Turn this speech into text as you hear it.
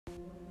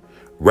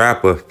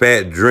rapper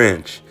Fat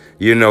Drench.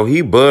 You know,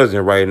 he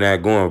buzzing right now,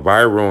 going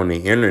viral on the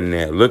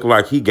internet. Look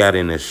like he got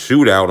in a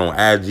shootout on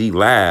IG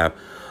Live.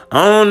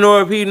 I don't know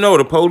if he know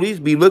the police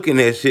be looking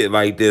at shit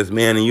like this,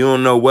 man, and you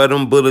don't know where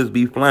them bullets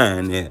be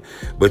flying at.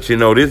 But, you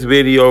know, this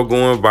video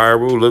going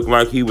viral. Looked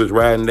like he was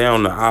riding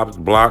down the Opps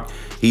block.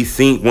 He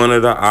seen one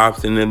of the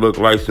Opps, and it looked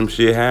like some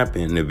shit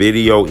happened. The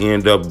video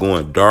ended up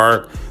going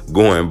dark,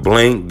 going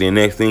blank. The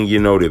next thing you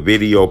know, the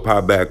video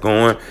popped back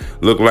on.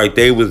 Looked like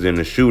they was in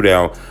a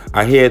shootout.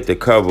 I had to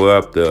cover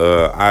up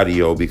the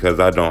audio because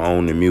I don't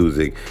own the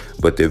music.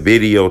 But the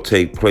video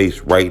take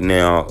place right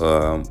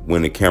now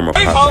when the camera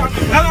pops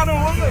back on.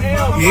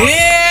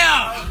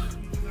 Yeah!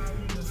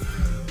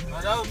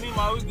 That was me,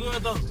 man. We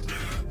good, though.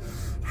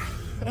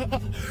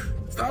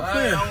 Stop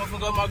playing. I want to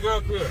go to my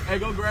girl crib. Hey,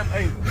 go grab,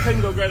 take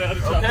me go grab that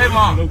other chop. Okay,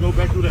 mom. Go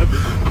back through that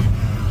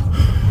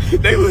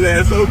bitch. They was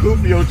ass so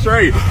goofy on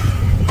trade.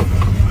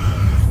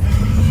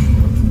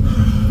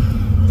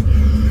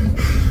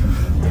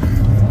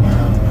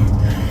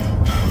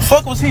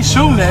 Fuck was he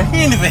shooting at? He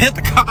didn't even hit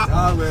the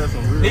car.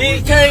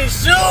 He can't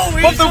shoot.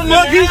 What the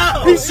fuck?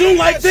 He shoot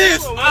like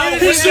this.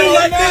 He shoot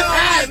like this.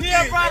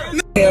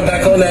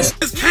 Back on that.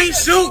 Just can't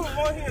shoot.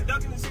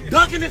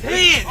 Ducking his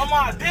head. Oh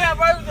my damn,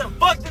 bro. We just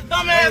fucked this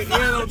dumb ass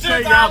up.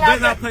 Y'all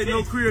better not play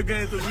no career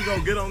games so we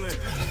gonna get on that.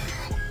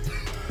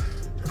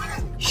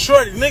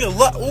 Shorty, nigga,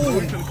 look. Ooh.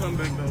 We couldn't come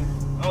back though.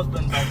 I was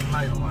spending back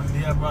tonight on my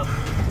dear brother.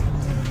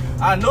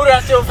 I knew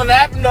that shit was finna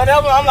happen though.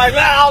 I'm like,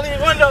 let all these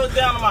windows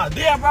down on my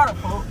dear brother,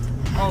 folks.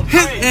 On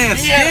his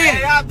ass, he had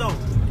an AI though.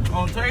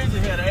 On Tracy,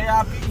 he had an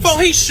AIP.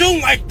 Folks, he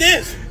shooting like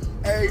this.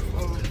 Hey,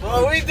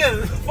 well, we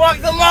just fucked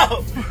him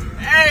up.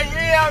 Hey,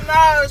 yeah,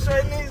 nah,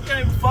 straight niggas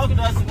can't be fucking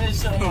us in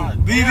this shit.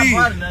 BD.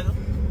 And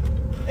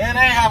they ain't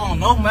have on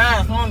no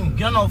mask. I don't even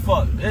get no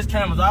fuck. There's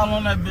cameras all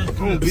on that bitch.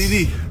 Oh,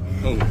 BD.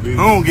 Oh, BD. I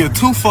don't get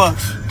 2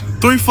 fucks.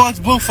 3 fucks,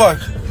 blue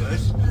fucks.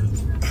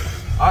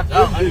 I'm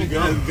so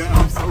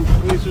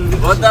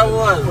what that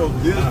was?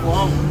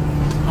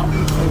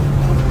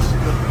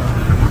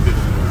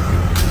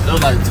 That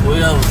was like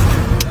 12.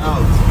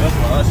 That's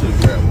why I should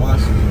grab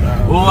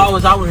Washington. Well, I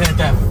was out here at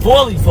that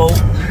 40,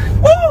 folks.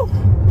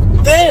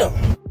 Woo! Damn!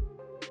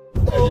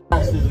 I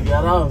should have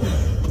got off.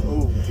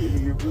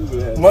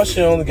 My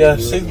shit only got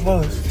 6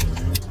 bullets.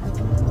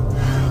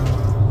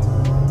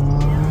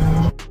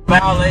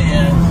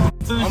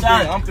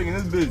 I'm thinking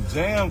this bitch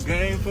jam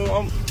game,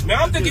 fool. Man,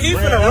 I'm thinking he's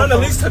finna run at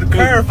least to the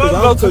car and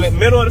go to the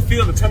middle of the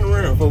field and turn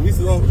around. But we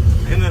still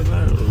in that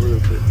line real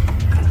quick.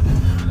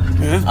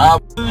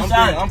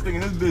 I'm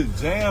thinking this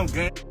bitch jam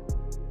game.